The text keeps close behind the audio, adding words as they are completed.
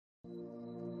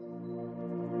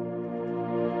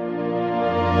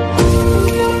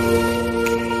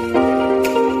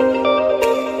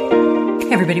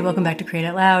everybody. Welcome back to Create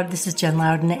Out Loud. This is Jen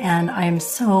Loudon, and I am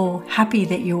so happy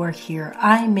that you are here.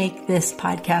 I make this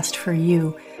podcast for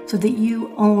you so that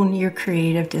you own your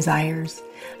creative desires.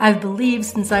 I've believed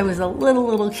since I was a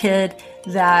little kid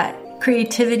that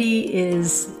creativity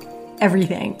is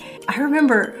everything. I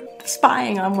remember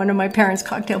spying on one of my parents'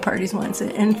 cocktail parties once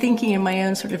and thinking in my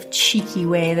own sort of cheeky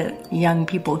way that young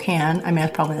people can. I mean, I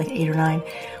was probably like 8 or 9.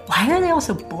 Why are they all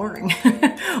so boring?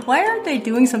 Why aren't they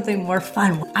doing something more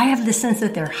fun? I have the sense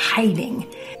that they're hiding.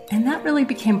 And that really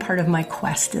became part of my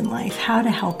quest in life, how to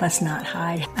help us not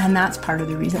hide. And that's part of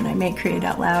the reason I make Create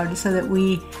Out Loud, so that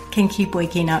we can keep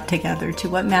waking up together to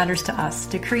what matters to us,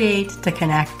 to create, to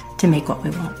connect, to make what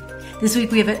we want. This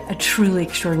week we have a truly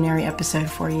extraordinary episode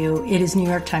for you. It is New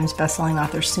York Times bestselling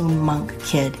author Sue Monk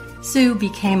Kidd. Sue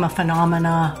became a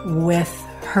phenomena with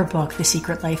her book, The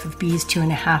Secret Life of Bees,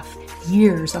 2.5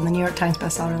 years on the New York Times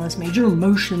bestseller list, major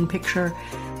motion picture.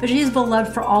 But she is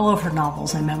beloved for all of her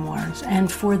novels and memoirs,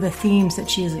 and for the themes that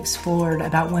she has explored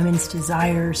about women's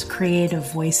desires,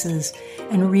 creative voices,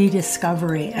 and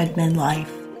rediscovery at midlife.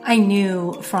 I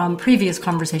knew from previous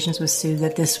conversations with Sue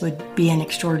that this would be an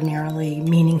extraordinarily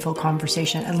meaningful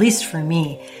conversation, at least for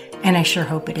me, and I sure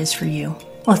hope it is for you.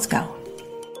 Let's go.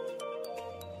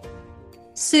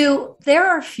 Sue, there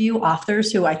are few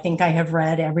authors who I think I have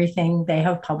read everything they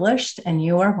have published, and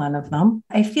you are one of them.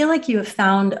 I feel like you have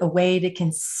found a way to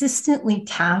consistently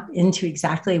tap into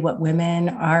exactly what women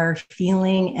are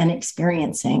feeling and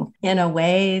experiencing in a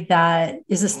way that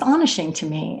is astonishing to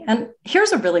me. And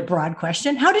here's a really broad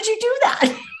question. How did you do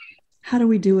that? How do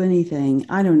we do anything?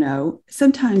 I don't know.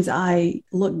 Sometimes I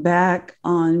look back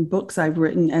on books I've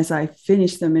written as I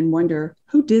finish them and wonder,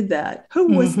 who did that?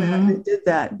 Who was that did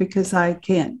that? Because I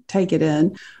can't take it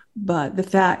in. But the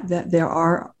fact that there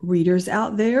are readers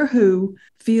out there who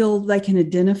feel they can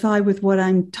identify with what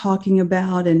I'm talking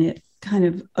about, and it kind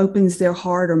of opens their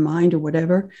heart or mind or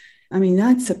whatever. I mean,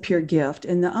 that's a pure gift.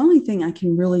 And the only thing I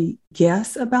can really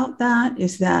guess about that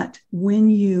is that when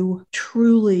you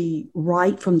truly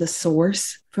write from the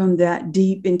source, from that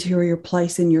deep interior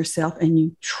place in yourself, and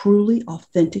you truly,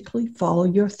 authentically follow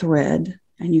your thread,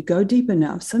 and you go deep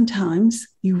enough, sometimes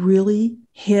you really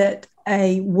hit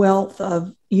a wealth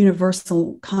of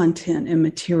universal content and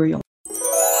material.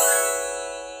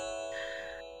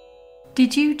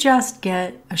 Did you just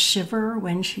get a shiver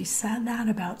when she said that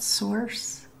about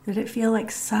source? Did it feel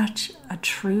like such a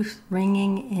truth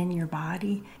ringing in your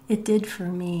body? It did for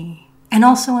me. And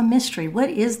also a mystery.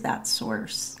 What is that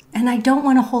source? And I don't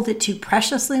want to hold it too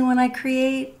preciously when I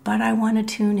create, but I want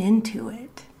to tune into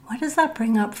it. What does that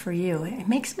bring up for you? It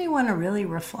makes me want to really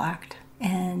reflect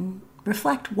and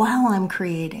reflect while I'm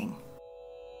creating.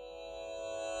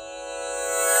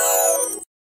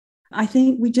 I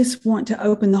think we just want to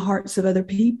open the hearts of other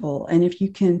people. And if you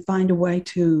can find a way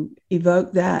to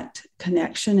evoke that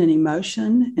connection and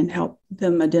emotion and help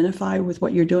them identify with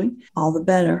what you're doing, all the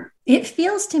better. It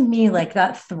feels to me like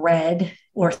that thread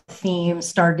or theme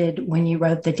started when you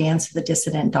wrote The Dance of the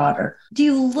Dissident Daughter. Do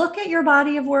you look at your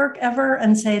body of work ever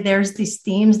and say there's these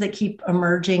themes that keep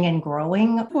emerging and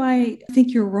growing? Well, I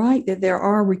think you're right that there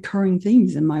are recurring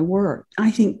themes in my work. I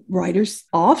think writers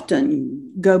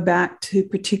often go back to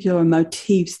particular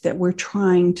motifs that we're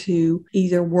trying to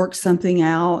either work something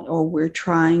out, or we're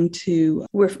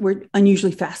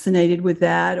unusually fascinated with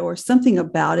that, or something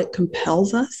about it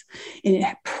compels us. And it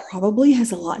probably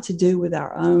has a lot to do with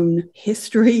our own history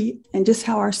and just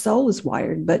how our soul is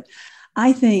wired. But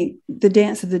I think The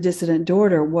Dance of the Dissident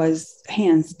Daughter was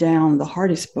hands down the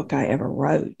hardest book I ever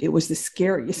wrote. It was the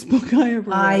scariest book I ever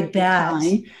wrote. I bet.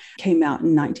 Came out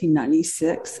in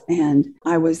 1996, and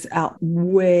I was out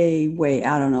way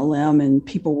out on a limb, and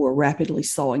people were rapidly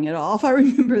sawing it off. I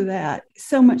remember that.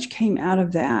 So much came out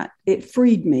of that. It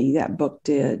freed me, that book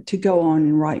did, to go on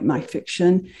and write my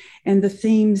fiction. And the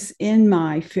themes in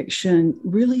my fiction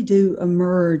really do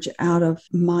emerge out of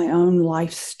my own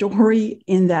life story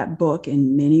in that book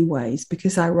in many ways,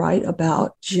 because I write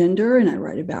about gender, and I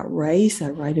write about race. I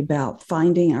write about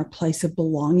finding our place of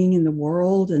belonging in the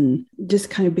world and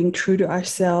just kind of being true to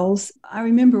ourselves. I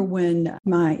remember when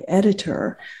my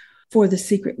editor for The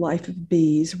Secret Life of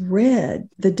Bees read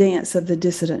The Dance of the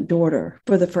Dissident Daughter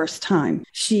for the first time.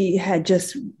 She had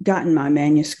just gotten my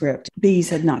manuscript. Bees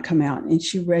had not come out, and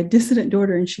she read Dissident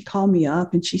Daughter, and she called me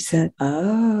up and she said,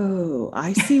 "Oh,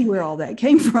 I see where all that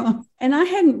came from." And I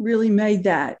hadn't really made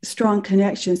that strong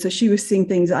connection. So she was seeing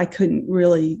things I couldn't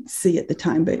really see at the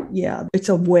time. But yeah, it's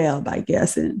a web, I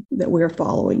guess, that we're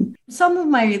following. Some of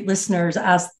my listeners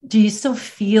asked, do you still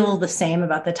feel the same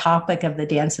about the topic of The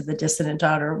Dance of the Dissident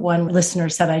Daughter? One listener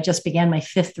said, I just began my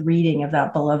 5th reading of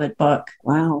that beloved book.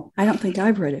 Wow. I don't think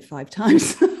I've read it 5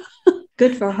 times.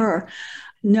 Good for her.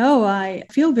 No, I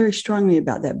feel very strongly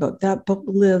about that book. That book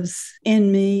lives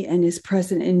in me and is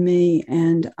present in me.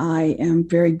 And I am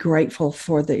very grateful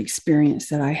for the experience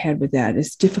that I had with that.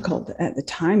 As difficult at the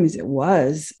time as it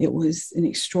was an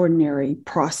extraordinary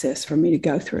process for me to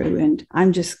go through. And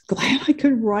I'm just glad I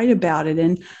could write about it.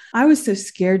 And I was so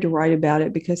scared to write about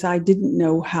it because I didn't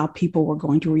know how people were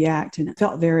going to react. And I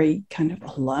felt very kind of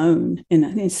alone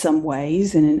in some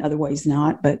ways and in other ways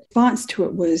not. But the response to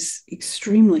it was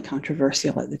extremely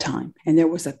controversial at the time. And there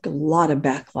was a lot of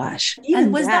backlash. Even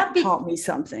and was that taught me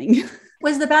something.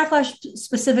 Was the backlash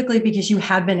specifically because you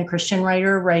had been a Christian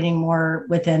writer, writing more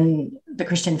within the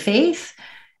Christian faith?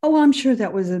 Oh, I'm sure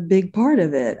that was a big part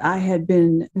of it. I had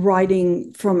been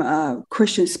writing from a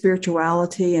Christian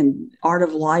spirituality and art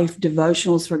of life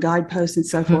devotionals for Guideposts and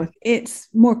so forth. It's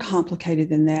more complicated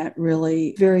than that,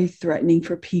 really. Very threatening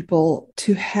for people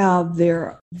to have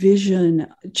their vision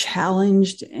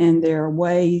challenged and their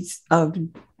ways of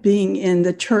being in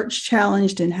the church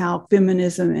challenged, and how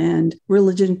feminism and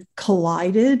religion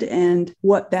collided and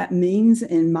what that means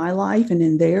in my life and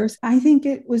in theirs. I think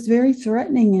it was very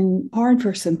threatening and hard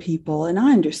for some people. And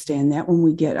I understand that when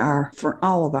we get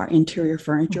all of our interior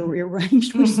furniture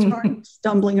rearranged, we start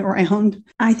stumbling around.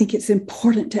 I think it's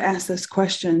important to ask those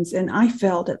questions. And I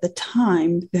felt at the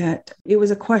time that it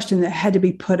was a question that had to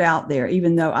be put out there,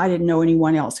 even though I didn't know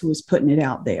anyone else who was putting it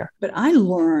out there. But I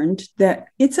learned that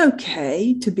it's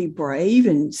okay to be brave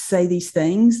and say these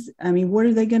things. I mean, what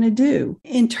are they going to do?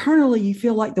 Internally, you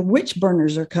feel like the witch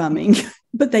burners are coming,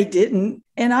 but they didn't.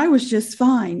 And I was just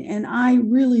fine. And I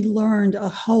really learned a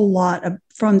whole lot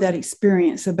from that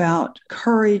experience about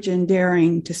courage and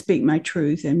daring to speak my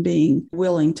truth and being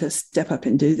willing to step up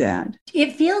and do that.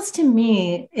 It feels to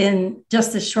me, in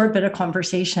just this short bit of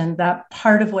conversation, that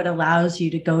part of what allows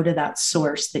you to go to that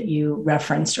source that you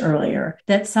referenced earlier,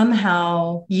 that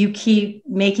somehow you keep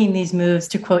making these moves,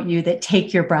 to quote you, that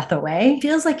take your breath away. It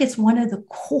feels like it's one of the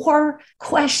core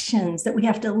questions that we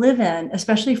have to live in,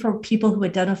 especially for people who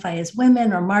identify as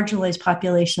women or marginalized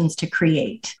populations, to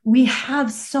create. We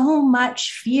have so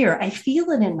much fear. I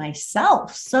feel it in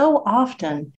myself so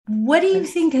often. What do you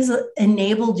think has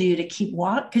enabled you to keep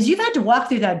walking? Because you've had to walk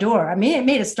through that door. I mean, it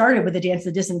may have started with The Dance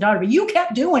of the Distant Daughter, but you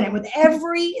kept doing it with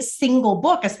every single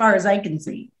book, as far as I can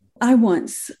see. I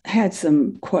once had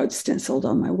some quotes stenciled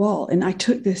on my wall, and I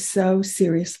took this so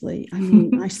seriously. I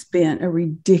mean, I spent a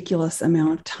ridiculous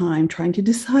amount of time trying to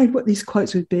decide what these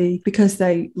quotes would be, because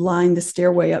they lined the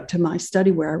stairway up to my study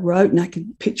where I wrote, and I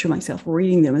could picture myself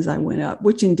reading them as I went up,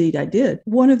 which indeed I did.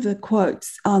 One of the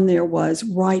quotes on there was,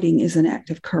 "Writing is an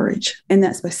act of courage." And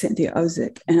that's by Cynthia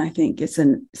Ozick. And I think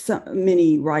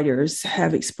many writers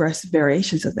have expressed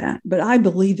variations of that, but I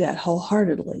believe that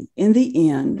wholeheartedly. In the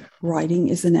end, writing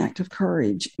is an act of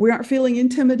courage. We aren't feeling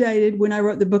intimidated. When I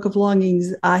wrote the Book of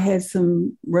Longings, I had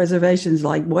some reservations,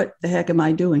 like, what the heck am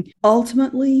I doing?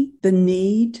 Ultimately, the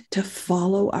need to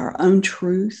follow our own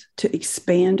truth, to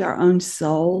expand our own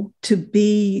soul, to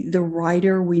be the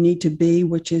writer we need to be,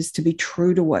 which is to be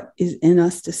true to what is in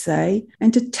us to say,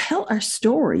 and to tell our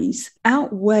stories,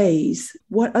 outweighs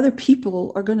what other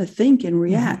people are going to think and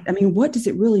react. I mean, what does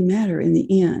it really matter in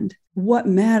the end? What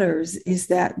matters is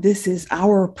that this is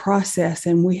our process,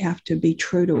 and we have to be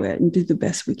true to it and do the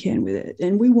best we can with it.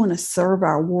 And we want to serve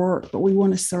our work, but we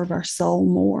want to serve our soul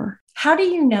more. How do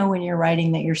you know when you're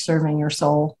writing that you're serving your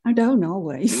soul? I don't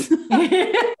always.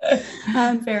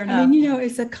 Fair enough. I mean,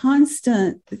 it's a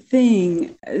constant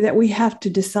thing that we have to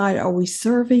decide. Are we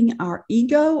serving our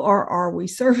ego, or are we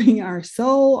serving our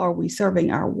soul? Are we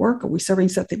serving our work? Are we serving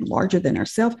something larger than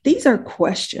ourselves? These are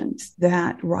questions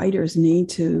that writers need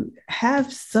to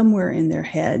have somewhere in their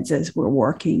heads as we're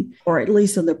working, or at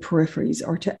least on the peripheries,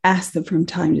 or to ask them from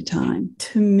time to time.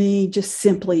 To me, just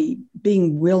simply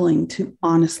being willing to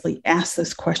honestly ask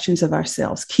those questions of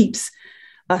ourselves keeps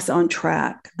us on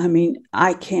track. I mean,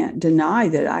 I can't deny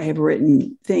that I have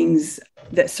written things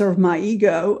that serve my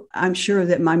ego. I'm sure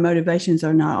that my motivations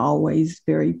are not always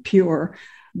very pure,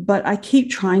 but I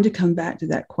keep trying to come back to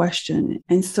that question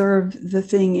and serve the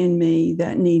thing in me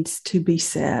that needs to be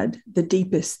said, the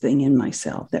deepest thing in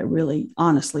myself that really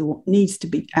honestly needs to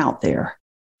be out there.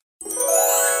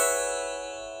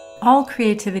 All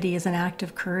creativity is an act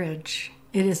of courage.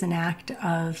 It is an act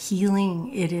of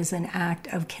healing. It is an act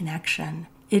of connection.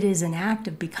 It is an act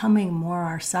of becoming more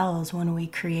ourselves when we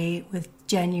create with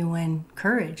genuine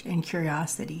courage and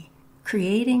curiosity.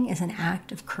 Creating is an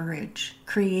act of courage.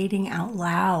 Creating out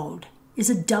loud is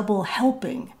a double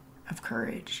helping of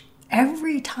courage.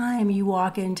 Every time you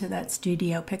walk into that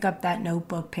studio, pick up that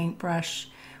notebook, paintbrush,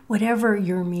 whatever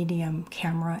your medium,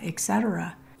 camera,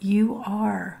 etc., you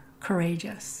are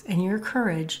courageous, and your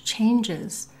courage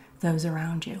changes those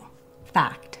around you.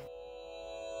 Fact.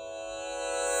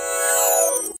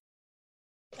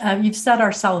 You've said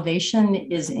our salvation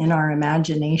is in our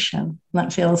imagination.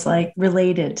 That feels like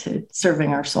related to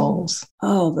serving our souls.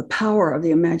 Oh, the power of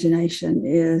the imagination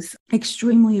is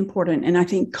extremely important. And I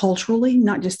think culturally,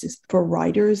 not just for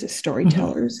writers, as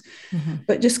storytellers,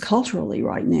 but just culturally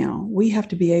right now, we have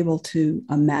to be able to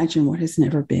imagine what has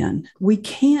never been. We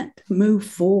can't move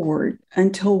forward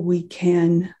until we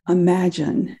can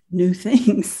imagine new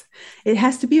things. It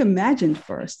has to be imagined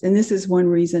first. And this is one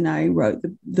reason I wrote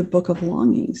the Book of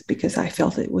Longings, because I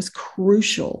felt it was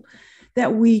crucial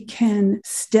that we can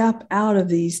step out of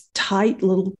these tight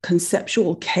little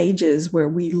conceptual cages where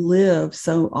we live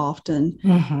so often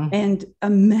and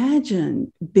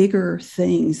imagine bigger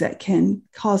things that can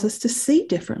cause us to see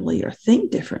differently or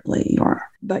think differently.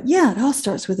 But yeah, it all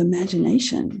starts with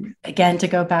imagination. Again, to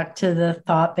go back to the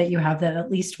thought that you have that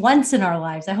at least once in our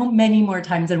lives, I hope many more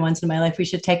times than once in my life, we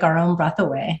should take our own breath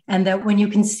away. And that when you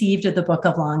conceived of the Book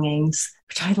of Longings,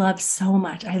 which I love so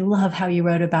much, I love how you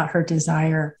wrote about her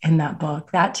desire in that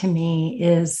book. That to me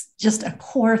is just a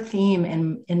core theme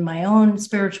in my own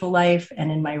spiritual life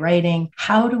and in my writing.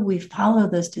 How do we follow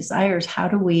those desires? How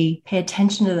do we pay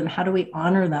attention to them? How do we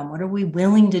honor them? What are we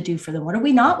willing to do for them? What are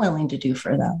we not willing to do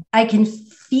for them? I can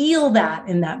feel that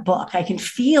in that book. I can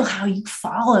feel how you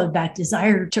followed that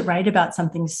desire to write about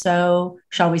something so,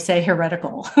 shall we say,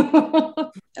 heretical.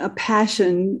 A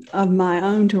passion of my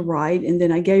own to write, and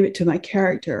then I gave it to my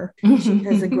character. She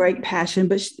has a great passion,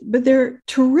 but there are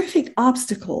terrific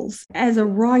obstacles. As a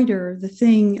writer, the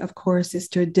thing, of course, is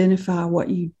to identify what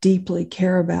you deeply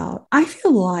care about. I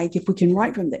feel like if we can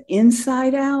write from the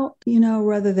inside out,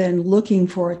 rather than looking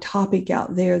for a topic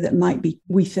out there that might be,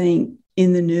 we think,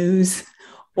 in the news,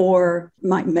 or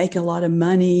might make a lot of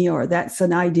money, or that's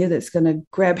an idea that's going to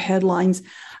grab headlines.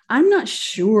 I'm not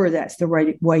sure that's the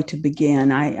right way to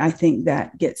begin. I think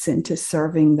that gets into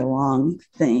serving the wrong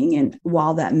thing. And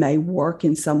while that may work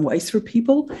in some ways for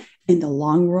people, in the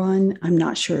long run, I'm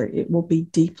not sure it will be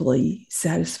deeply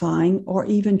satisfying or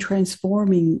even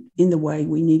transforming in the way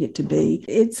we need it to be.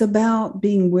 It's about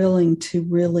being willing to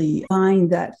really find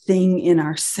that thing in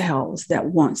ourselves that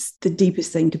wants the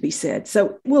deepest thing to be said. So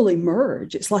it will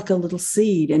emerge. It's like a little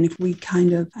seed. And if we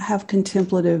kind of have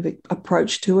contemplative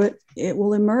approach to it, it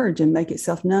will emerge and make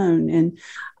itself known. And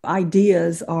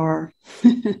ideas are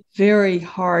very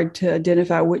hard to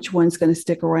identify which one's going to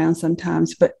stick around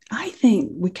sometimes, but I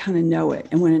think we kind of know it.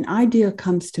 And when an idea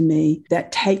comes to me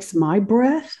that takes my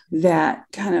breath, that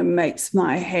kind of makes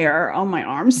my hair on my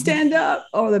arm stand up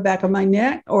or the back of my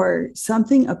neck, or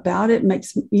something about it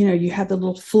makes, you have the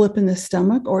little flip in the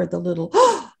stomach or the little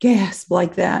gasp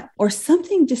like that, or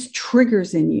something just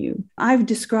triggers in you. I've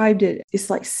described it, it's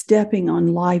like stepping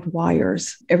on live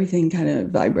wires. Everything kind of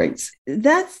vibrates.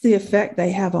 That's the effect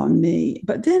they have on me.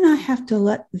 But then I have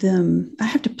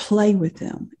to play with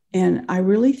them. And I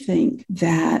really think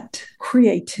that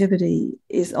creativity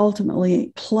is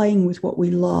ultimately playing with what we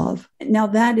love. Now,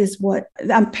 that is what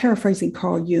I'm paraphrasing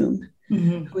Carl Jung,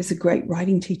 who was a great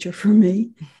writing teacher for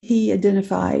me. He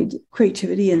identified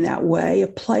creativity in that way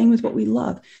of playing with what we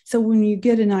love. So when you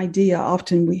get an idea,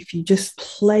 often if you just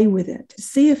play with it,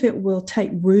 see if it will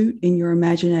take root in your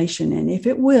imagination. And if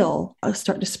it will, I'll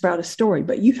start to sprout a story.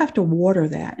 But you have to water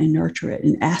that and nurture it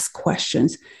and ask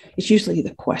questions. It's usually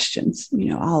the questions.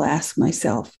 I'll ask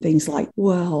myself things like,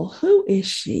 well, who is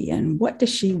she? And what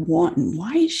does she want? And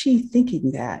why is she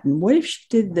thinking that? And what if she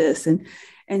did this?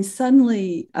 And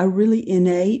suddenly a really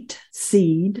innate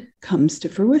seed comes to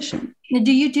fruition.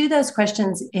 Do you do those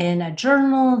questions in a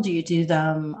journal? Do you do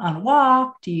them on a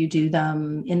walk? Do you do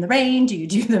them in the rain? Do you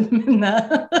do them in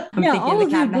the... all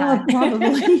of the above,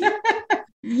 probably.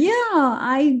 Yeah,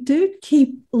 I do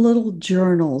keep little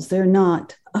journals. They're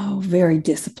not, very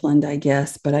disciplined, I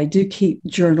guess, but I do keep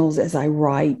journals as I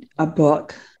write a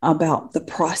book about the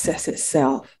process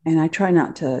itself. And I try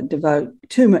not to devote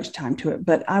too much time to it,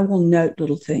 but I will note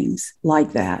little things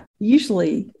like that.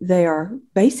 Usually they are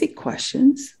basic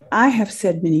questions. I have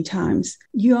said many times,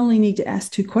 you only need to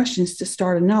ask 2 questions to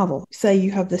start a novel. Say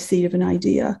you have the seed of an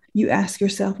idea. You ask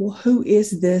yourself, well, who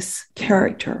is this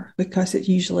character? Because it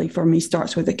usually, for me,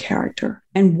 starts with a character.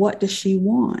 And what does she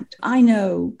want? I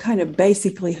know kind of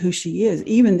basically who she is,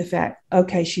 even the fact,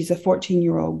 okay, she's a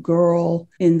 14-year-old girl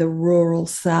in the rural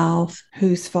South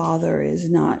whose father is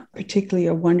not particularly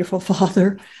a wonderful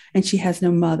father, and she has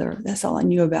no mother. That's all I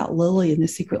knew about Lily and the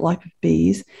Secret Life of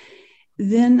Bees.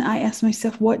 Then I asked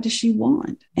myself, what does she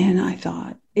want? And I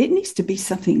thought, it needs to be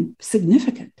something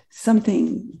significant,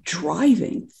 something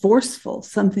driving, forceful,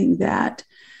 something that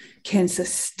can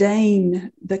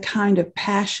sustain the kind of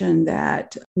passion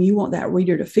that you want that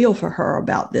reader to feel for her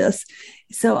about this.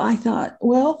 So I thought,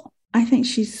 well, I think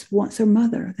she wants her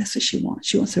mother. That's what she wants.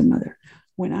 She wants her mother.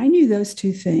 When I knew those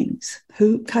two things,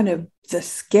 who kind of the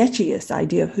sketchiest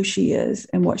idea of who she is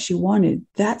and what she wanted,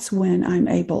 that's when I'm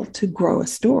able to grow a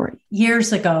story.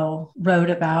 Years ago, wrote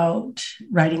about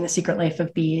writing The Secret Life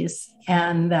of Bees,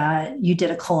 and that you did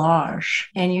a collage,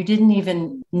 and you didn't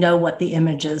even know what the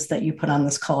images that you put on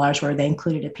this collage were. They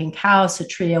included a pink house, a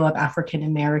trio of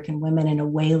African-American women, and a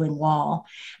wailing wall.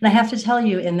 And I have to tell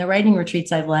you, in the writing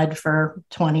retreats I've led for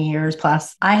 20 years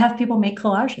plus, I have people make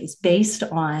collages based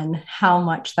on how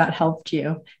much that helped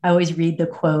you. I always read the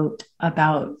quote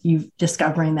about you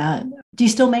discovering that. Do you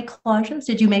still make collages?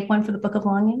 Did you make one for the Book of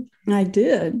Longing? I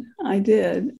did.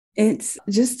 It's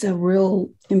just a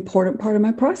real important part of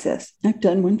my process. I've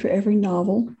done one for every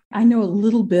novel. I know a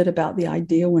little bit about the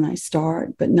idea when I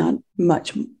start, but not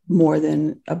much more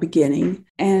than a beginning.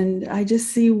 And I just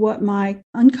see what my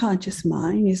unconscious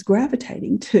mind is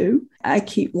gravitating to. I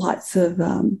keep lots of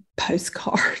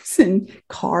postcards and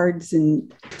cards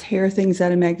and tear things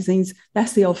out of magazines.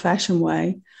 That's the old-fashioned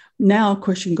way. Now, of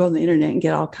course, you can go on the internet and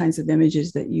get all kinds of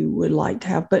images that you would like to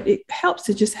have, but it helps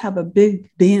to just have a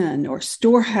big bin or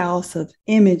storehouse of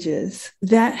images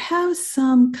that have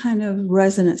some kind of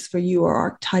resonance for you or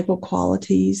archetypal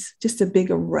qualities, just a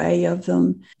big array of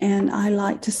them. And I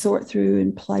like to sort through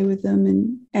and play with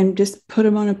them and just put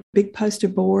them on a big poster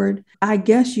board. I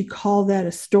guess you call that a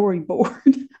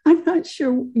storyboard. I'm not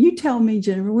sure. You tell me,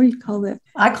 Jennifer, what do you call that?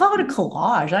 I call it a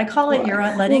collage. I call it you're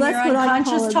letting your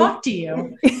unconscious talk to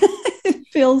you. It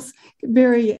feels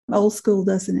very old school,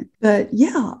 doesn't it? But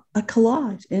yeah, a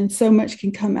collage. And so much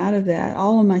can come out of that.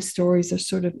 All of my stories are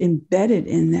sort of embedded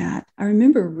in that. I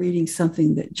remember reading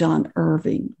something that John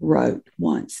Irving wrote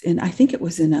once, and I think it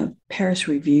was in a Paris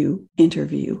Review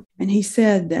interview. And he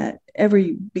said that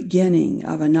every beginning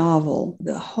of a novel,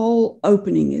 the whole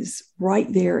opening is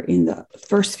right there in the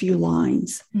first few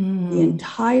lines. The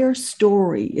entire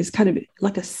story is kind of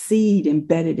like a seed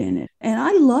embedded in it. And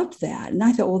I loved that. And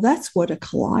I thought, well, that's what a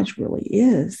collage really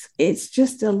is. It's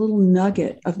just a little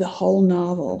nugget of the whole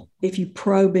novel. If you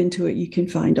probe into it, you can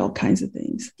find all kinds of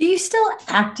things. Do you still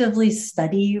actively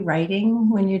study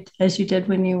writing as you did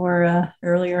when you were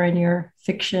earlier in your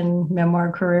fiction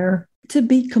memoir career? To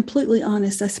be completely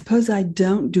honest, I suppose I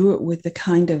don't do it with the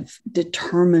kind of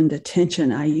determined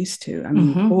attention I used to. I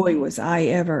mean, boy, was I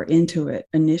ever into it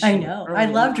initially. I know. I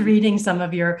loved reading some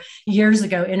of your years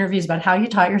ago interviews about how you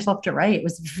taught yourself to write. It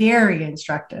was very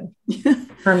instructive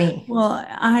for me. Well,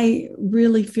 I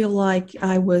really feel like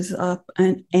I was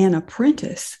an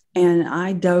apprentice. And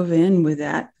I dove in with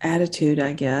that attitude,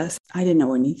 I guess. I didn't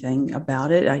know anything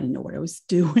about it. I didn't know what I was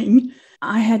doing.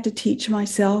 I had to teach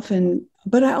myself,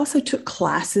 but I also took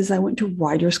classes. I went to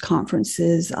writers'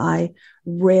 conferences. I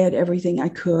read everything I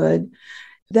could.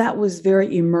 That was very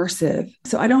immersive.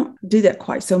 So I don't do that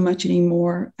quite so much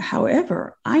anymore.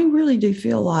 However, I really do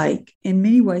feel like in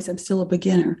many ways I'm still a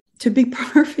beginner. To be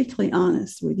perfectly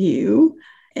honest with you,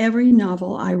 every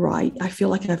novel I write, I feel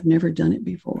like I've never done it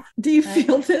before. Do you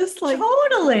feel this?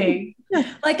 Totally.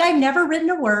 Like I've never written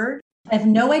a word. I have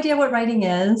no idea what writing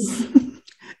is.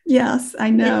 Yes, I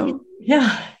know.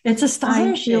 It's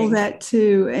astonishing. I feel that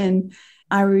too. And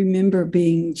I remember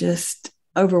being just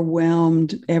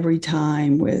overwhelmed every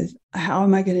time with, how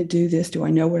am I going to do this? Do I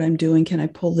know what I'm doing? Can I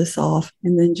pull this off?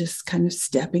 And then just kind of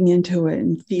stepping into it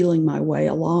and feeling my way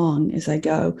along as I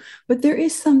go. But there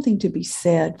is something to be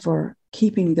said for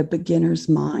keeping the beginner's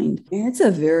mind. And it's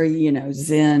a very,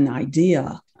 Zen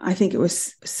idea. I think it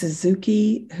was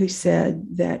Suzuki who said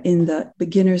that in the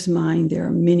beginner's mind, there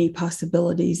are many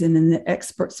possibilities, and in the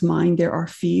expert's mind, there are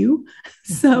few.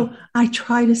 So I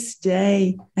try to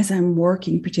stay, as I'm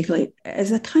working, particularly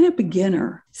as a kind of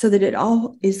beginner, so that it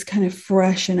all is kind of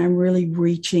fresh and I'm really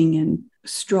reaching and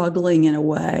struggling in a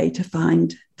way to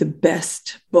find the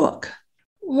best book.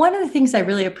 One of the things I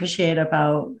really appreciate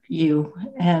about you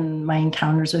and my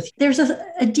encounters with you, there's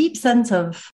a deep sense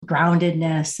of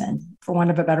groundedness and, for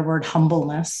want of a better word,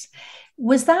 humbleness.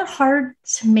 Was that hard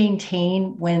to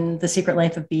maintain when The Secret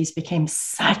Life of Bees became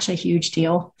such a huge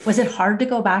deal? Was it hard to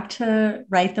go back to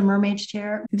write The Mermaid's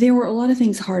Chair? There were a lot of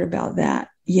things hard about that.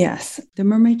 Yes, The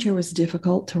Mermaid Chair was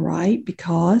difficult to write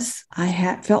because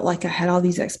I felt like I had all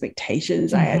these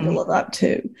expectations I had to live up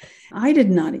to. I did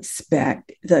not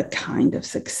expect the kind of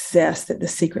success that The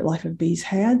Secret Life of Bees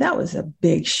had. That was a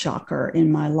big shocker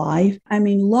in my life. I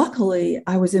mean, luckily,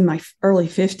 I was in my early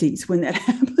 50s when that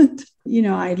happened.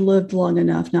 I lived long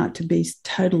enough not to be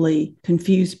totally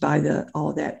confused by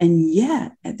all that. And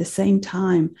yet, at the same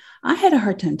time, I had a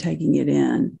hard time taking it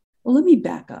in. Well, let me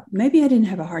back up. Maybe I didn't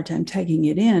have a hard time taking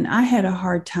it in. I had a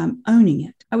hard time owning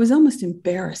it. I was almost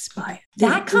embarrassed by it.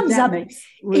 That comes up.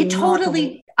 It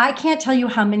totally, I can't tell you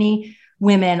how many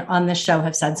women on the show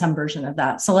have said some version of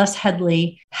that. Celeste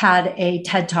Headley had a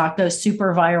TED Talk, goes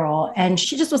super viral, and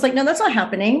she just was like, no, that's not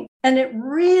happening. And it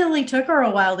really took her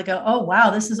a while to go, oh, wow,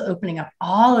 this is opening up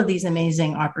all of these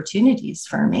amazing opportunities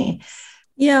for me.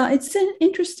 Yeah, it's an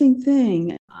interesting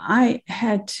thing. I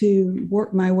had to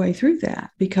work my way through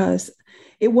that because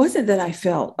it wasn't that I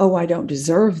felt, oh, I don't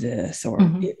deserve this, or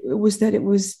it was that it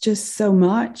was just so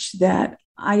much that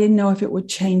I didn't know if it would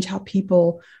change how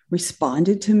people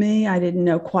responded to me. I didn't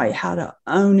know quite how to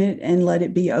own it and let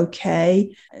it be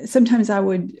okay. Sometimes I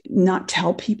would not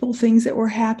tell people things that were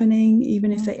happening,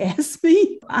 even if they asked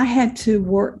me. I had to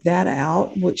work that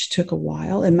out, which took a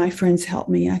while. And my friends helped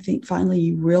me. I think finally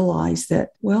you realize that,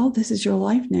 well, this is your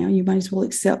life now. You might as well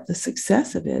accept the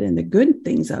success of it and the good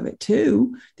things of it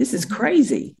too. This is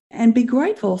crazy. And be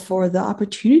grateful for the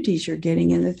opportunities you're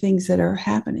getting and the things that are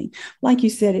happening. Like you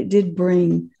said, it did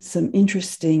bring some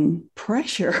interesting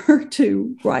pressure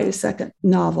to write a second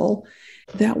novel.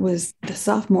 That was the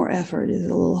sophomore effort is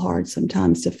a little hard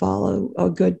sometimes to follow a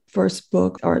good first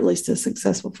book, or at least a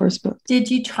successful first book. Did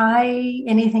you try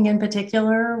anything in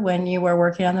particular when you were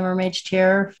working on The Mermaid's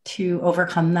Chair to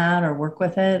overcome that or work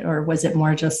with it? Or was it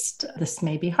more just, this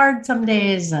may be hard some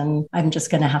days and I'm just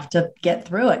going to have to get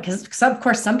through it? Because of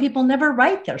course, some people never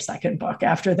write their second book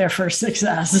after their first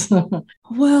success.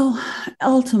 Well,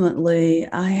 ultimately,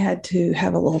 I had to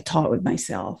have a little talk with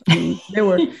myself. I mean,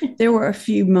 there were a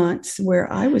few months where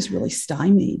I was really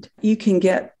stymied. You can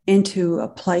get into a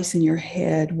place in your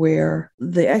head where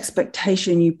the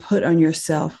expectation you put on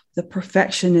yourself, the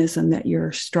perfectionism that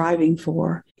you're striving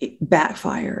for, it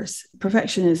backfires.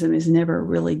 Perfectionism is never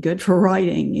really good for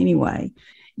writing anyway.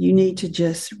 You need to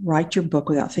just write your book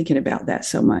without thinking about that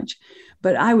so much.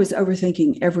 But I was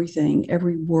overthinking everything,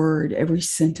 every word, every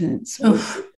sentence.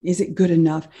 Is it good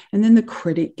enough? And then the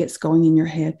critic gets going in your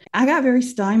head. I got very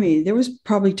stymied. There was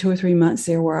probably 2 or 3 months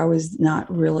there where I was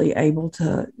not really able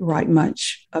to write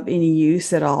much of any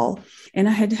use at all. And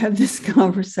I had to have this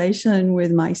conversation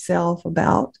with myself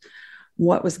about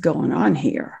what was going on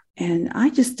here. And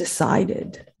I just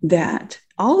decided that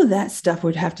all of that stuff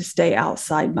would have to stay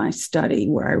outside my study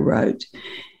where I wrote,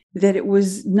 that it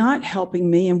was not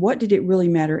helping me. And what did it really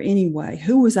matter anyway?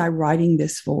 Who was I writing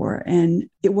this for? And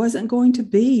it wasn't going to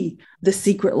be The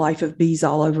Secret Life of Bees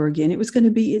all over again. It was going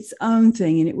to be its own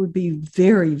thing, and it would be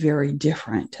very, very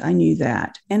different. I knew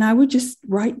that. And I would just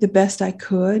write the best I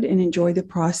could and enjoy the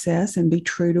process and be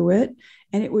true to it.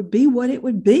 And it would be what it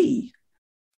would be.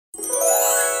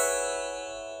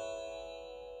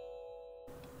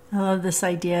 I love this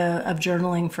idea of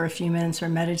journaling for a few minutes or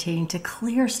meditating to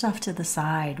clear stuff to the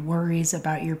side, worries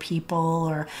about your people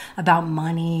or about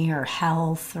money or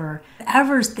health or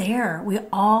whatever's there. We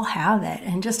all have it.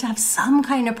 And just to have some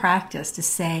kind of practice to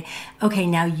say, okay,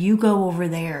 now you go over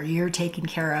there, you're taken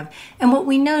care of. And what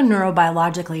we know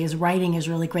neurobiologically is writing is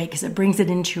really great because it brings it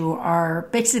into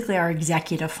basically our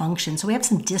executive function. So we have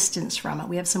some distance from it.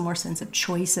 We have some more sense of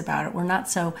choice about it. We're not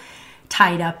so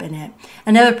tied up in it.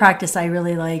 Another practice I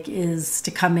really like is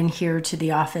to come in here to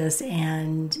the office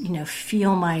and,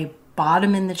 feel my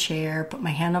bottom in the chair, put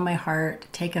my hand on my heart,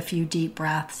 take a few deep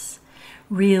breaths,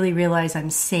 really realize I'm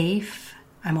safe,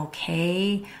 I'm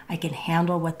okay, I can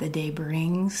handle what the day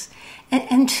brings,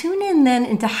 and tune in then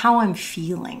into how I'm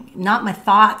feeling, not my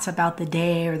thoughts about the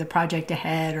day or the project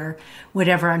ahead or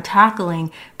whatever I'm tackling,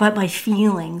 but my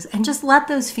feelings, and just let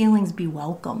those feelings be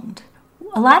welcomed.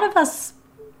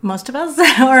 Most of us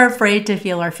are afraid to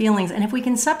feel our feelings. And if we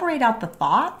can separate out the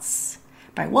thoughts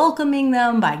by welcoming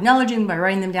them, by acknowledging them, by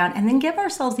writing them down, and then give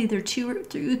ourselves either 2 or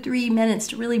 3 minutes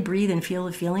to really breathe and feel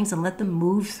the feelings and let them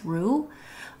move through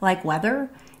like weather,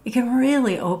 it can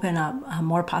really open up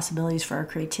more possibilities for our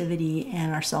creativity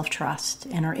and our self-trust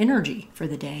and our energy for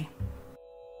the day.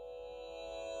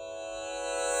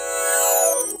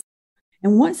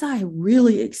 And once I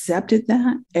really accepted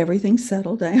that, everything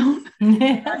settled down.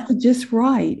 I could just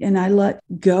write, and I let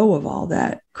go of all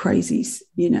that crazy,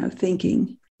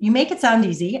 thinking. You make it sound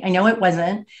easy. I know it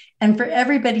wasn't. And for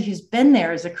everybody who's been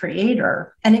there as a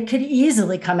creator, and it could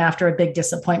easily come after a big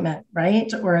disappointment,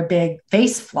 right? Or a big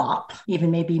face flop,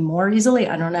 even maybe more easily.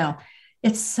 I don't know.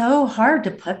 It's so hard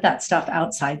to put that stuff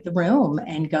outside the room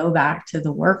and go back to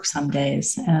the work some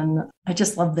days. And I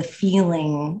just love the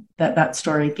feeling that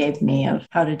story gave me of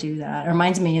how to do that. It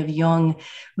reminds me of Jung.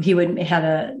 He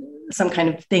had some kind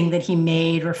of thing that he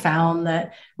made or found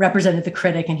that represented the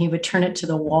critic, and he would turn it to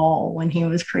the wall when he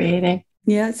was creating.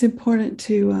 Yeah, it's important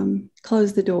to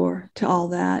close the door to all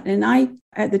that. And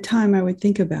at the time, I would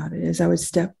think about it as I would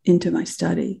step into my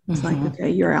study. It's like, okay,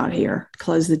 you're out here,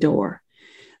 close the door.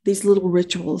 These little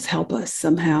rituals help us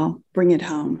somehow bring it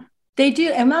home. They do.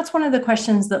 And that's one of the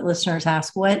questions that listeners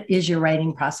ask. What is your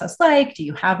writing process like? Do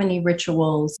you have any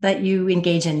rituals that you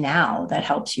engage in now that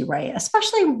helps you write,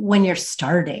 especially when you're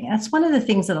starting? That's one of the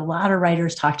things that a lot of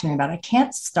writers talk to me about. I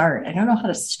can't start. I don't know how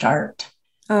to start.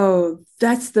 Oh,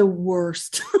 that's the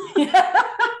worst.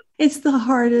 It's the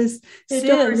hardest.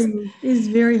 Starting is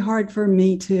very hard for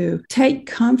me to take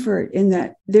comfort in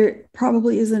that there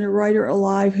probably isn't a writer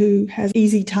alive who has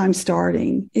easy time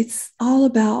starting. It's all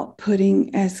about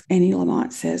putting, as Annie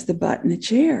Lamott says, the butt in the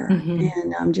chair.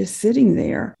 And I'm just sitting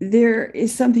there. There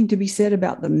is something to be said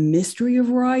about the mystery of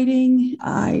writing.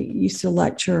 I used to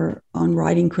lecture on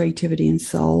writing, creativity, and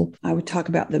soul. I would talk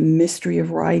about the mystery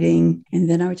of writing, and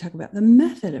then I would talk about the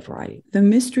method of writing. The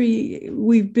mystery,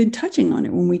 we've been touching on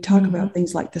it when we talk about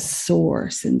things like the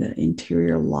source and the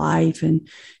interior life and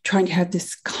trying to have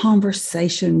this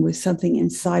conversation with something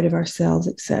inside of ourselves,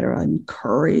 et cetera, and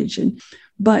courage.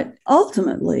 But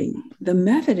ultimately, the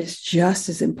method is just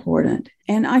as important.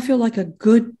 And I feel like a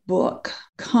good book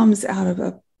comes out of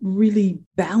a really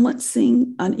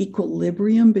balancing an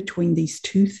equilibrium between these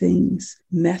two things,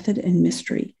 method and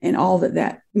mystery, and all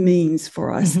that means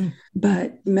for us.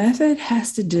 But method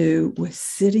has to do with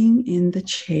sitting in the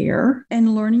chair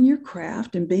and learning your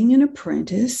craft and being an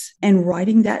apprentice and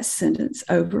writing that sentence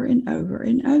over and over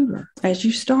and over as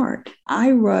you start. I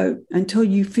wrote until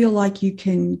you feel like you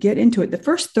can get into it. The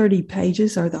first 30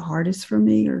 pages are the hardest for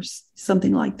me, or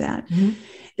something like that.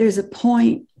 There's a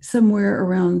point somewhere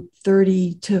around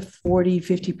 30 to 40,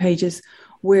 50 pages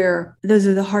where those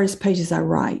are the hardest pages I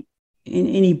write in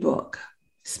any book,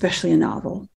 especially a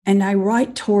novel. And I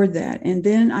write toward that. And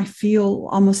then I feel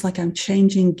almost like I'm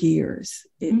changing gears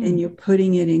and you're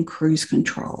putting it in cruise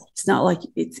control. It's not like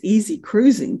it's easy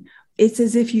cruising. It's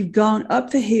as if you've gone up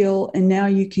the hill and now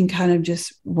you can kind of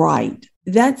just write.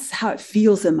 That's how it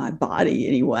feels in my body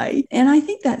anyway. And I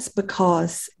think that's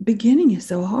because beginning is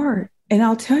so hard. And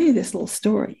I'll tell you this little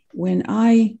story. When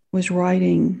I was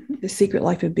writing The Secret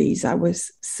Life of Bees, I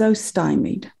was so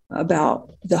stymied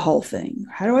about the whole thing.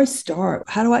 How do I start?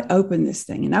 How do I open this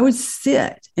thing? And I would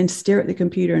sit and stare at the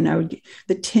computer, and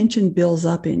the tension builds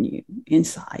up in you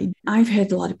inside. I've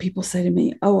had a lot of people say to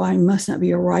me, oh, I must not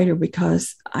be a writer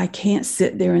because I can't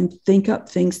sit there and think up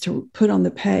things to put on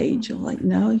the page. I'm like,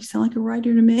 no, you sound like a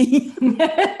writer to me.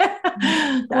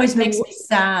 Always makes me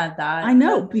sad that. I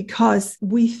know, because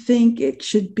we think it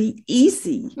should be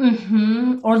easy.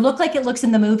 Or look like it looks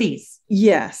in the movies.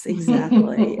 Yes,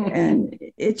 exactly. And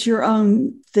it's your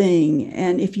own thing.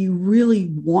 And if you really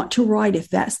want to write, if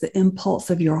that's the impulse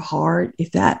of your heart,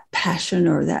 if that passion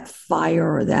or that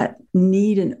fire or that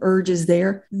need and urge is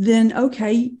there, then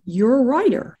okay, you're a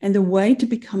writer. And the way to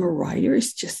become a writer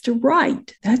is just to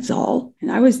write. That's all.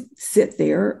 And I would sit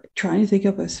there trying to think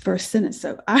of a first sentence.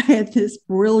 So I had this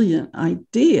brilliant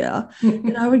idea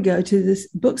that I would go to this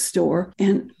bookstore,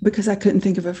 and because I couldn't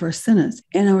think of a first sentence,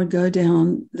 and I would go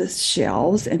down the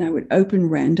shelves and I would open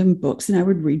random books and I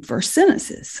would read first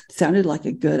sentences. Sounded like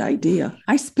a good idea.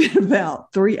 I spent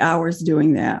about 3 hours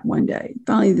doing that one day.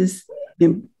 Finally, this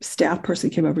staff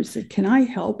person came over and said, can I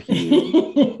help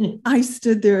you? I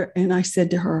stood there and I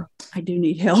said to her, I do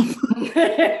need help.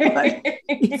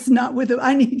 It's not with it.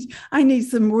 I need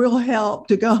some real help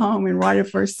to go home and write a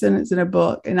first sentence in a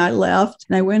book. And I left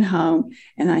and I went home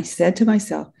and I said to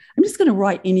myself, I'm just going to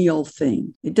write any old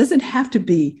thing. It doesn't have to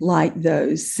be like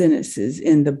those sentences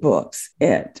in the books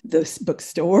at the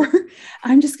bookstore.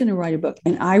 I'm just going to write a book.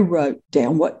 And I wrote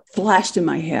down what flashed in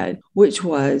my head, which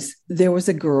was there was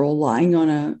a girl lying on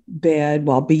a bed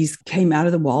while bees came out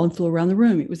of the wall and flew around the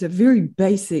room. It was a very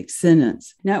basic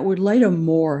sentence. Now, it would later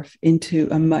morph into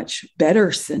a much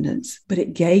better sentence, but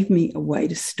it gave me a way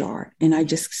to start. And I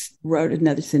just wrote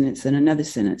another sentence and another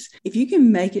sentence. If you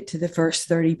can make it to the first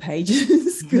 30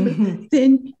 pages,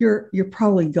 then you're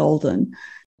probably golden.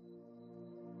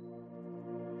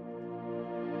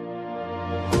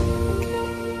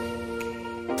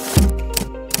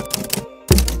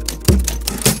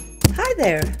 Hi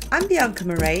there, I'm Bianca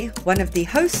Murray, one of the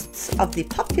hosts of the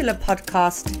popular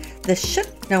podcast, The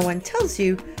Shit No One Tells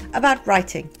You About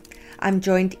Writing. I'm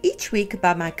joined each week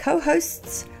by my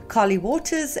co-hosts, Carly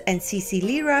Waters and Cece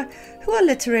Lira, who are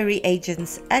literary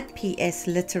agents at PS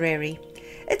Literary.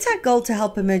 It's our goal to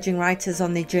help emerging writers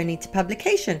on their journey to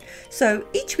publication. So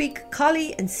each week,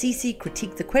 Carly and Cece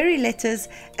critique the query letters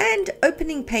and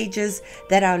opening pages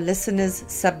that our listeners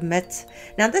submit.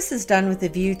 Now, this is done with a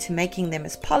view to making them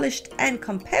as polished and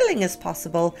compelling as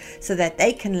possible so that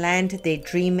they can land their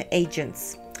dream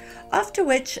agents. after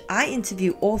which I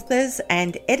interview authors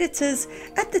and editors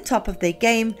at the top of their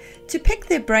game to pick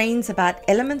their brains about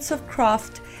elements of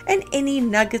craft and any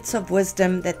nuggets of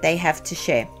wisdom that they have to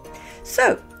share.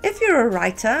 So, if you're a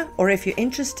writer or if you're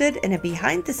interested in a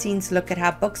behind-the-scenes look at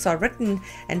how books are written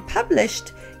and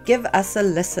published, give us a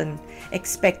listen.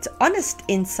 Expect honest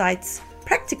insights,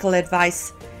 practical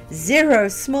advice, zero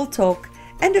small talk,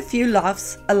 and a few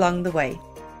laughs along the way.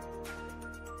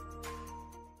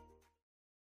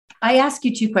 I asked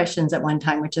you 2 questions at one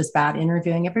time, which is bad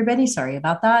interviewing everybody. Sorry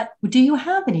about that. Do you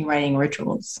have any writing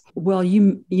rituals? Well,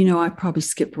 you know, I probably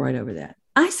skipped right over that.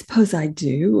 I suppose I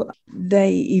do.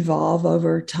 They evolve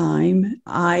over time.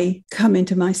 I come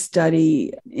into my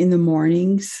study in the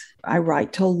mornings. I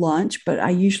write till lunch, but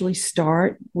I usually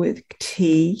start with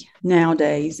tea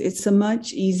nowadays. It's a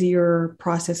much easier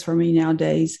process for me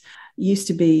nowadays. Used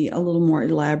to be a little more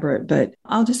elaborate, but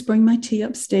I'll just bring my tea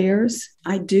upstairs.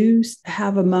 I do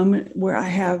have a moment where I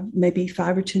have maybe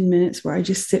 5 or 10 minutes where I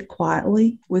just sit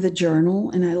quietly with a journal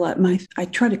and I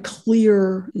try to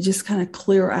kind of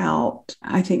clear out.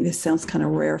 I think this sounds kind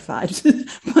of rarefied,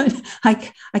 but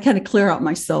I kind of clear out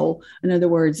my soul. In other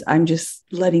words, I'm just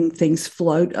letting things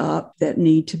float up that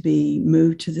need to be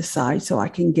moved to the side so I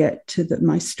can get to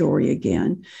my story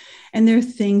again. And there are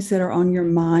things that are on your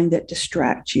mind that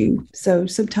distract you. So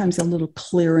sometimes a little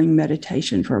clearing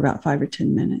meditation for about 5 or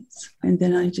 10 minutes. And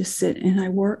then I just sit and I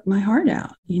work my heart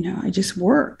out. You know, I just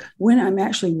work. When I'm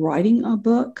actually writing a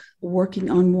book, working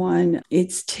on one,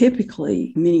 it's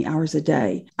typically many hours a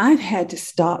day. I've had to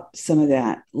stop some of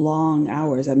that long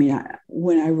hours. I mean,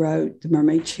 when I wrote The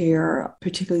Mermaid Chair,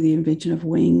 particularly The Invention of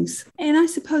Wings, and I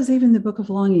suppose even The Book of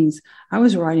Longings, I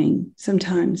was writing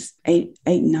sometimes 8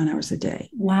 and 9 hours a day.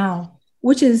 Wow.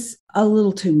 Which is a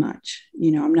little too much. You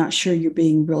know, I'm not sure you're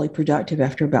being really productive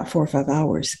after about 4 or 5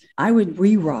 hours. I would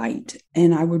rewrite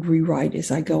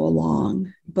as I go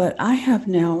along. But I have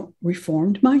now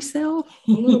reformed myself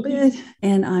a little bit,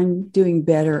 and I'm doing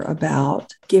better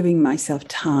about giving myself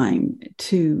time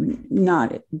to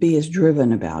not be as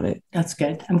driven about it. That's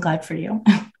good. I'm glad for you.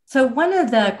 So one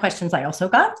of the questions I also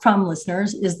got from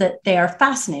listeners is that they are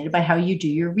fascinated by how you do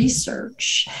your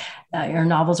research. Your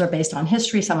novels are based on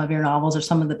history. Some of your novels are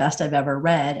some of the best I've ever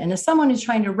read. And as someone who's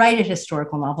trying to write a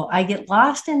historical novel, I get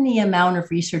lost in the amount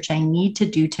of research I need to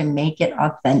do to make it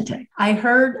authentic. I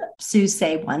heard Sue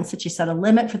say once that she set a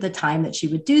limit for the time that she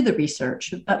would do the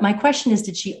research. But my question is,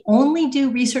 did she only do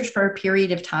research for a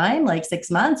period of time, like 6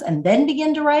 months, and then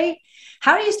begin to write?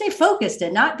 How do you stay focused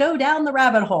and not go down the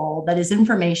rabbit hole that is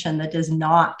information that does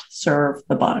not serve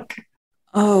the book?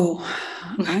 Oh,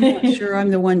 I'm not sure I'm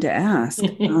the one to ask.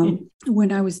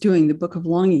 When I was doing the Book of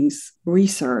Longings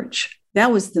research,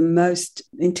 that was the most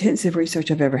intensive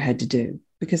research I've ever had to do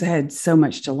because I had so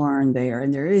much to learn there,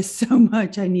 and there is so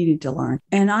much I needed to learn.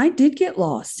 And I did get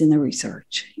lost in the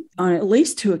research. On at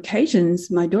least 2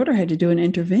 occasions, my daughter had to do an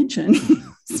intervention.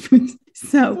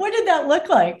 So, what did that look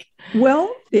like?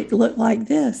 Well, it looked like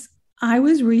this. I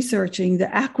was researching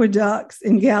the aqueducts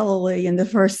in Galilee in the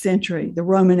 1st century, the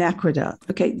Roman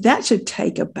aqueduct. Okay, that should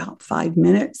take about 5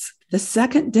 minutes. The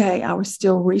second day, I was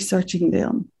still researching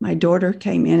them. My daughter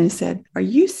came in and said, "Are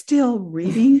you still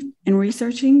reading and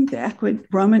researching the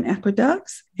Roman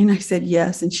aqueducts?" And I said,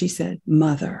 "Yes." And she said,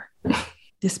 "Mother,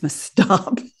 this must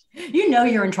stop." You know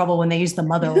you're in trouble when they use the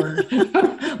mother word.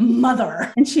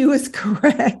 Mother. And she was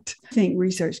correct. I think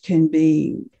research can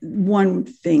be, one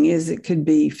thing is it could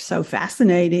be so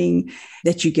fascinating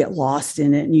that you get lost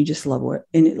in it and you just love it.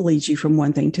 And it leads you from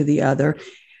one thing to the other.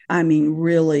 I mean,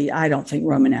 really, I don't think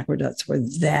Roman aqueducts were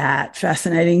that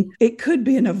fascinating. It could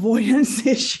be an avoidance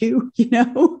issue, you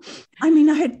know? I mean,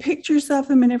 I had pictures of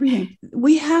them and everything.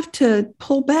 We have to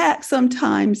pull back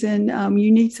sometimes, and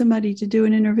you need somebody to do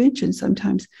an intervention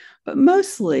sometimes. But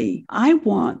mostly, I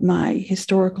want my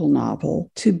historical novel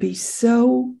to be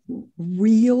so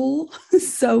real,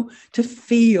 to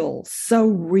feel so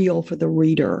real for the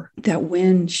reader that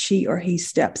when she or he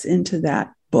steps into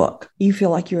that book, you feel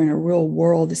like you're in a real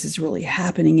world. This is really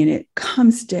happening. And it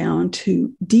comes down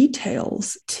to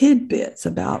details, tidbits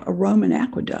about a Roman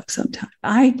aqueduct sometimes.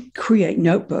 I create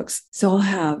notebooks. So I'll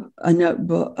have a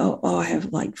notebook. I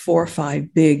have like 4 or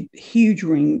 5 big, huge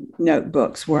ring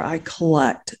notebooks where I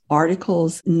collect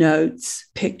articles, notes,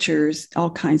 pictures,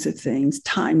 all kinds of things,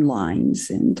 timelines,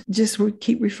 and just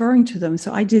keep referring to them.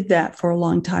 So I did that for a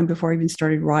long time before I even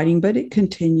started writing, but it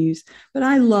continues. But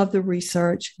I love the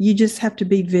research. You just have to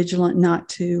be be vigilant not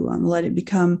to let it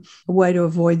become a way to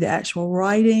avoid the actual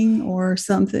writing or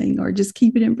something, or just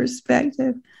keep it in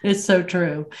perspective. It's so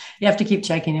true. You have to keep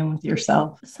checking in with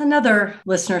yourself. So another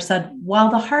listener said, while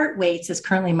The Heart Waits is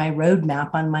currently my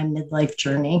roadmap on my midlife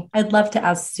journey, I'd love to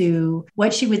ask Sue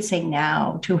what she would say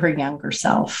now to her younger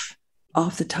self.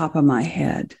 Off the top of my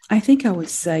head, I think I would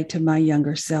say to my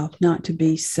younger self not to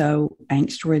be so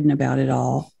angst-ridden about it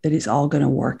all, that it's all going to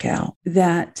work out,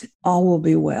 that all will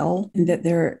be well, and that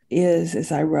there is,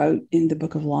 as I wrote in the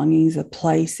Book of Longings, a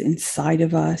place inside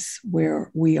of us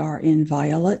where we are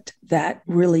inviolate that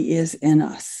really is in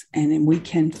us. And then we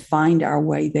can find our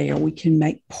way there. We can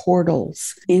make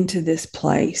portals into this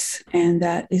place. And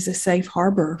that is a safe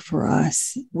harbor for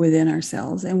us within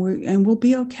ourselves. And we'll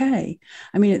be okay.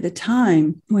 I mean, at the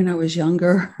time when I was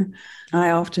younger,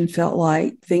 I often felt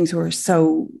like things were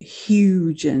so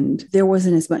huge and there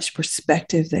wasn't as much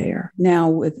perspective there. Now,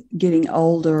 with getting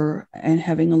older and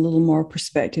having a little more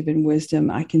perspective and wisdom,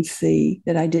 I can see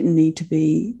that I didn't need to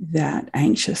be that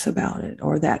anxious about it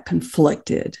or that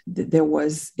conflicted. That there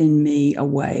was in me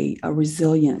a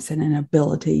resilience and an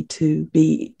ability to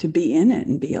be in it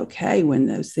and be okay when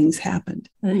those things happened.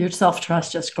 Your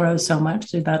self-trust just grows so much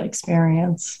through that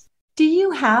experience. Do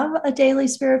you have a daily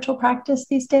spiritual practice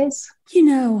these days?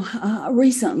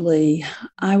 Recently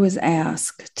I was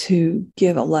asked to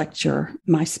give a lecture,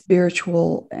 my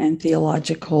spiritual and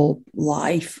theological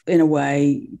life, in a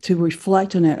way, to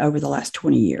reflect on it over the last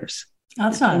 20 years.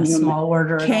 That's not a small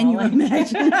order at all. Can you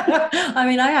imagine? I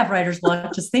mean, I have writer's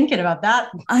block just thinking about that.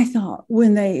 I thought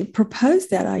when they proposed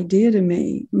that idea to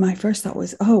me, my first thought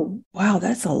was, oh, wow,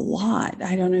 that's a lot.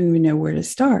 I don't even know where to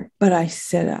start. But I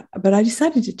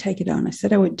decided to take it on. I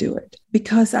said I would do it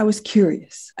because I was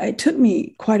curious. It took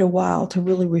me quite a while to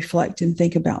really reflect and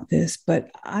think about this,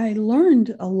 but I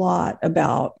learned a lot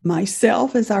about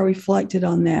myself as I reflected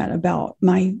on that, about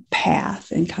my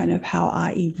path and kind of how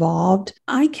I evolved.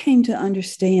 I came to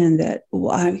understand that,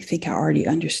 well, I think I already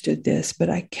understood this, but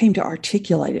I came to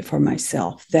articulate it for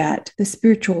myself, that the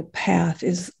spiritual path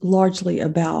is largely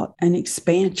about an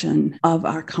expansion of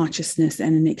our consciousness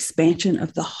and an expansion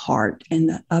of the heart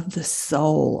and of the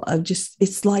soul, of just,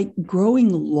 it's like growing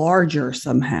larger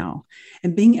somehow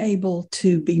and being able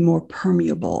to be more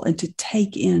permeable and to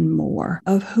take in more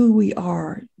of who we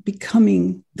are,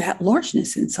 becoming that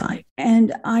largeness inside.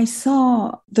 And I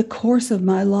saw the course of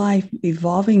my life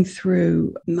evolving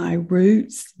through my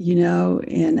roots,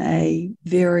 in a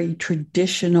very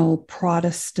traditional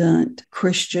Protestant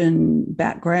Christian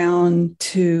background,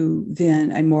 to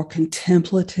then a more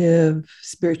contemplative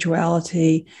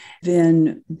spirituality,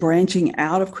 then branching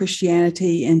out of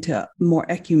Christianity into more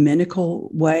ecumenical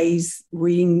ways,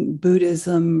 reading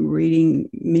Buddhism, reading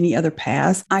many other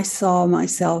paths. I saw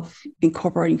myself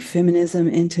incorporating feminism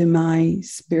into my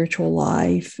spiritual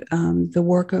life, the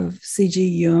work of C.G.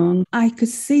 Jung. I could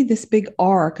see this big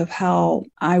arc of how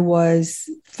I was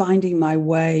finding my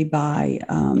way by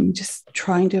just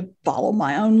trying to follow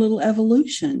my own little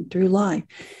evolution through life.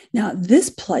 Now, this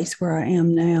place where I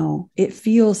am now, it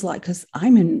feels like, because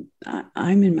I'm in my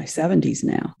 70s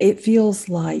now, it feels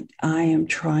like I am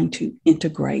trying to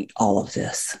integrate all of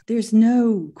this. There's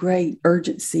no great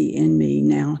urgency in me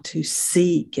now to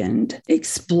seek and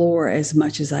explore as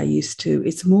much as I used to.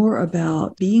 It's more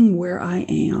about being where I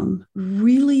am,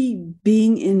 really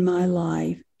being in my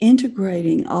life,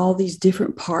 integrating all these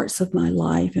different parts of my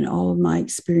life and all of my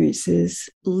experiences,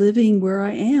 living where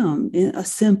I am in a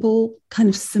simple kind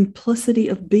of simplicity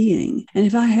of being. And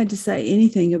if I had to say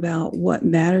anything about what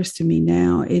matters to me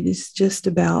now, it is just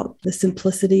about the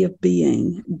simplicity of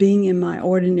being in my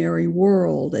ordinary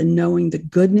world and knowing the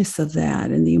goodness of that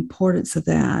and the importance of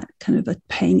that, kind of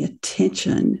paying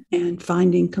attention and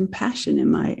finding compassion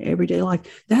in my everyday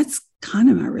life. That's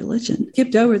kind of my religion.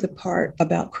 Skipped over the part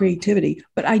about creativity,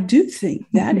 but I do think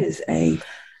that is an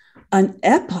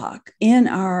epoch in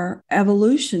our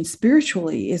evolution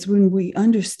spiritually, is when we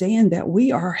understand that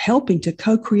we are helping to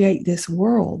co-create this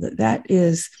world, that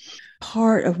is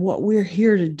part of what we're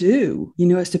here to do,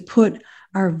 is to put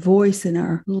our voice and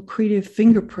our little creative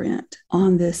fingerprint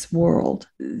on this world.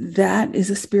 That is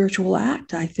a spiritual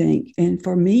act, I think. And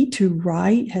for me to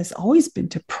write has always been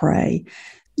to pray.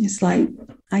 It's like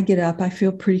I get up, I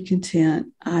feel pretty content.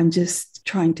 I'm just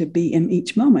trying to be in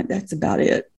each moment. That's about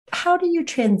it. How do you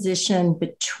transition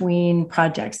between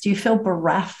projects? Do you feel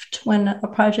bereft when a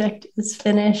project is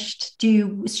finished? Do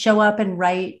you show up and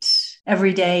write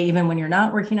every day, even when you're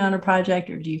not working on a project?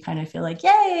 Or do you kind of feel like,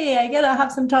 yay, I get to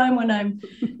have some time when I'm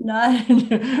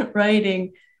not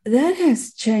writing? That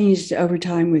has changed over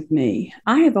time with me.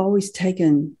 I have always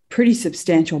taken pretty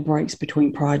substantial breaks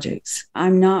between projects.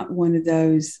 I'm not one of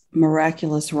those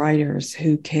miraculous writers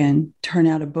who can turn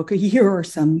out a book a year or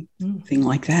something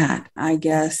like that. I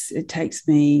guess it takes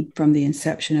me from the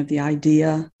inception of the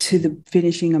idea to the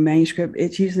finishing a manuscript.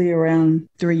 It's usually around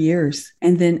 3 years.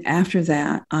 And then after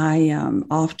that, I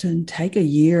often take a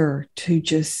year to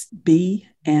just be,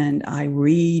 and I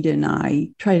read and I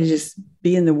try to just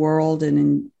be in the world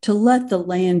and to let the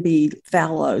land be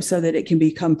fallow so that it can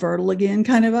become fertile again,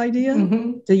 kind of idea,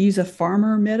 to use a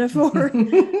farmer metaphor.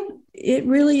 It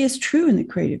really is true in the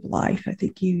creative life. I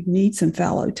think you need some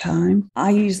fallow time.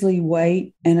 I usually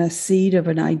wait and a seed of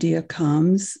an idea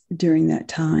comes during that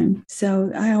time.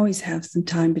 So I always have some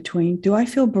time between. Do I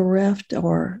feel bereft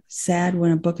or sad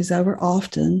when a book is over?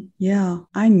 Often. Yeah.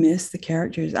 I miss the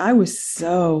characters. I was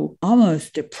so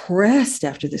almost depressed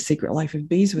after The Secret Life of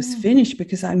Bees was finished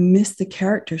because I missed the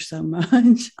characters so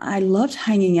much. I loved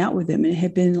hanging out with them. It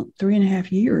had been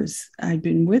 3.5 years I'd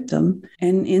been with them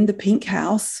and in the pink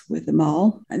house with them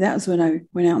all. And that was when I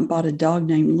went out and bought a dog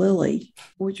named Lily,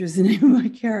 which was the name of my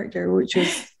character, which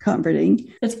was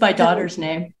comforting. It's my daughter's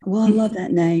name. Well, I love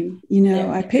that name. You know,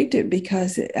 I picked it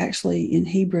because it actually in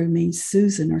Hebrew means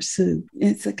Susan or Sue.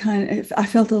 It's a kind of, I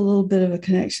felt a little bit of a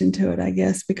connection to it, I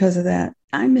guess, because of that.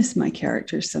 I miss my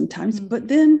characters sometimes, but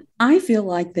then I feel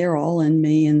like they're all in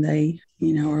me and they,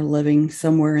 you know, are living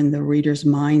somewhere in the reader's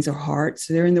minds or hearts.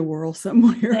 They're in the world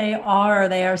somewhere. They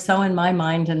are so in my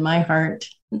mind and my heart.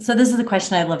 So this is the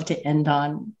question I'd love to end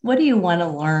on. What do you want to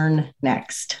learn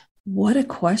next? What a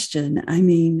question. I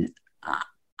mean,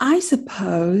 I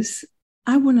suppose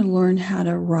I want to learn how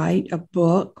to write a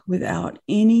book without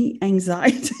any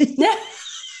anxiety.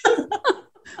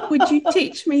 Would you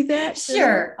teach me that?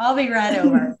 Sure. I'll be right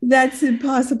over. That's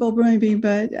impossible, maybe,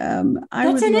 but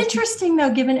that's an interesting,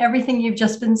 though, given everything you've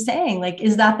just been saying. Like,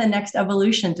 is that the next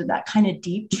evolution to that kind of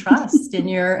deep trust in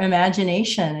your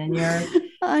imagination and your...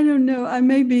 I don't know. I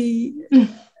may be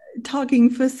talking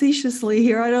facetiously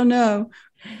here. I don't know.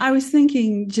 I was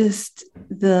thinking just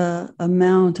the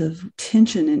amount of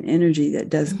tension and energy that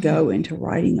does go into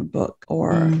writing a book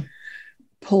or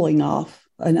pulling off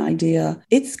an idea.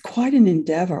 It's quite an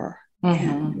endeavor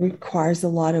and requires a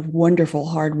lot of wonderful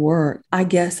hard work. I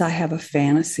guess I have a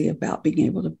fantasy about being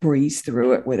able to breeze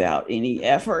through it without any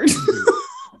effort.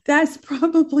 That's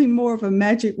probably more of a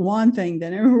magic wand thing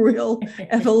than a real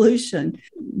evolution.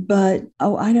 But,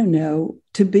 I don't know,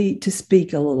 to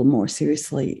speak a little more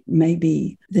seriously,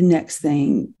 maybe the next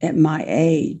thing at my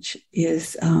age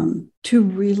is to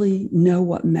really know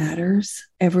what matters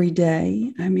every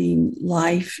day. I mean,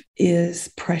 life is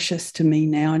precious to me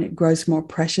now, and it grows more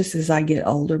precious as I get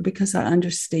older because I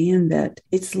understand that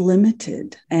it's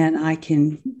limited, and I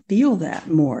can feel that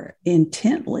more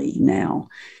intently now.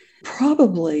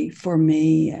 Probably for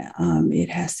me, it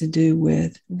has to do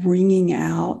with wringing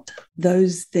out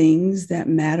those things that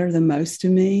matter the most to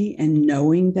me and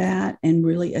knowing that and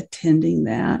really attending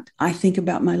that. I think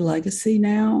about my legacy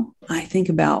now. I think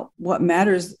about what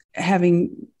matters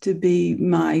having to be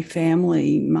my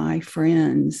family, my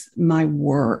friends, my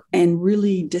work, and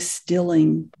really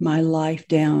distilling my life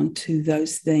down to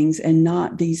those things and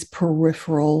not these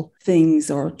peripheral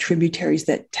things or tributaries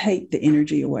that take the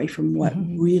energy away from what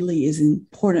really is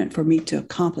important for me to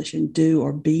accomplish and do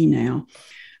or be now.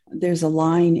 There's a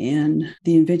line in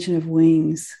The Invention of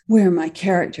Wings where my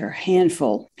character,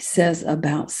 Handful, says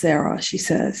about Sarah. She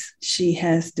says, she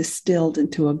has distilled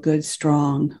into a good,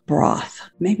 strong broth.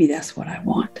 Maybe that's what I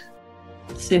want.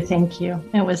 Sue, thank you.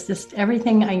 It was just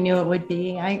everything I knew it would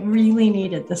be. I really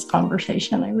needed this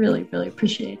conversation. I really, really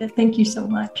appreciate it. Thank you so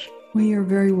much. Well, you're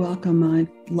very welcome. I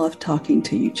love talking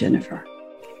to you, Jennifer.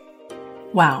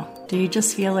 Wow. Do you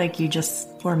just feel like you just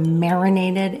were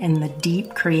marinated in the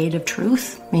deep creative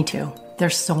truth? Me too.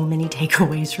 There's so many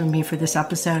takeaways from me for this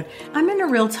episode. I'm in a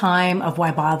real time of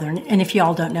Why Bother? And if you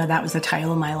all don't know, that was the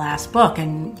title of my last book.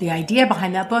 And the idea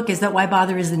behind that book is that why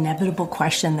bother is the inevitable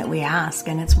question that we ask.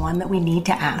 And it's one that we need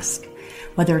to ask,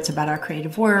 whether it's about our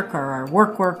creative work or our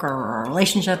work or our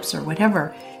relationships or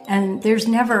whatever. And there's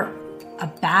never a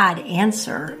bad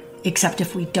answer, except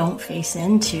if we don't face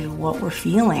into what we're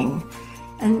feeling.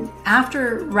 And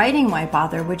after writing Why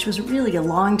Bother, which was really a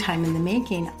long time in the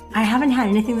making, I haven't had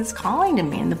anything that's calling to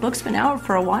me. And the book's been out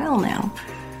for a while now.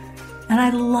 And I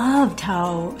loved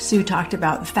how Sue talked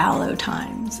about fallow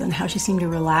times and how she seemed to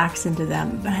relax into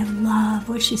them. But I love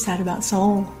what she said about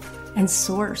soul and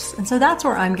source. And so that's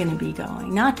where I'm going to be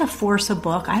going. Not to force a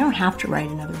book. I don't have to write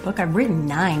another book. I've written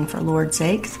 9, for Lord's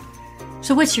sakes.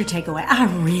 So what's your takeaway? I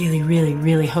really, really,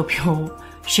 really hope you'll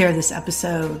share this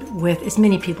episode with as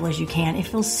many people as you can. It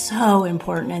feels so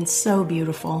important and so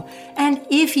beautiful. And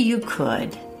if you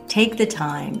could, take the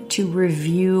time to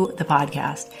review the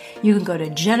podcast. You can go to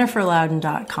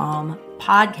jenniferlouden.com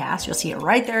podcast. You'll see it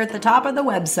right there at the top of the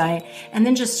website. And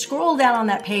then just scroll down on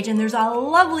that page and there's a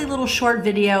lovely little short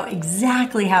video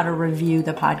exactly how to review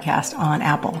the podcast on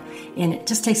Apple. And it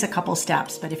just takes a couple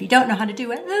steps. But if you don't know how to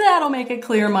do it, that'll make it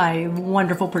clear. My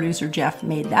wonderful producer, Jeff,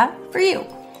 made that for you.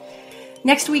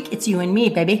 Next week, it's you and me,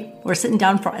 baby. We're sitting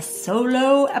down for a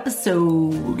solo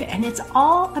episode. And it's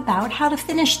all about how to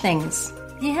finish things.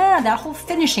 Yeah, that whole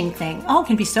finishing thing. Oh, it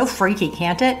can be so freaky,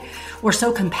 can't it? Or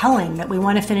so compelling that we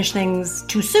want to finish things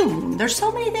too soon. There's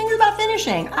so many things about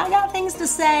finishing. I got things to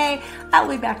say. I'll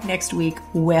be back next week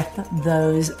with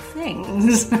those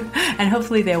things. And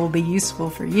hopefully they will be useful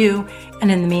for you.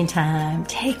 And in the meantime,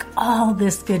 take all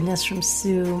this goodness from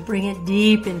Sue, bring it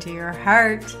deep into your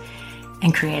heart,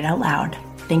 and create out loud.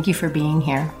 Thank you for being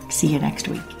here. See you next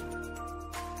week.